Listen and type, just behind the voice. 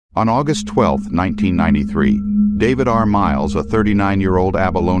On August 12, 1993, David R. Miles, a 39-year-old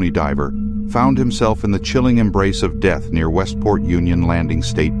abalone diver, found himself in the chilling embrace of death near Westport Union Landing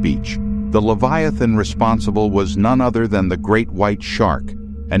State Beach. The leviathan responsible was none other than the great white shark,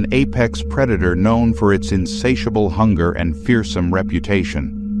 an apex predator known for its insatiable hunger and fearsome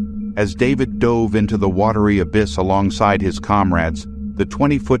reputation. As David dove into the watery abyss alongside his comrades, the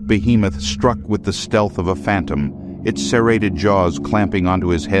 20-foot behemoth struck with the stealth of a phantom, its serrated jaws clamping onto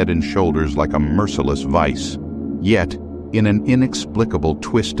his head and shoulders like a merciless vice. Yet, in an inexplicable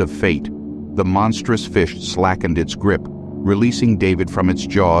twist of fate, the monstrous fish slackened its grip, releasing David from its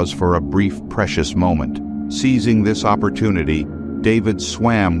jaws for a brief, precious moment. Seizing this opportunity, David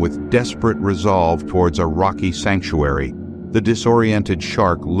swam with desperate resolve towards a rocky sanctuary, the disoriented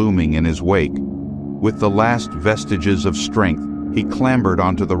shark looming in his wake. With the last vestiges of strength, he clambered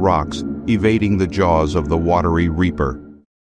onto the rocks, evading the jaws of the watery reaper.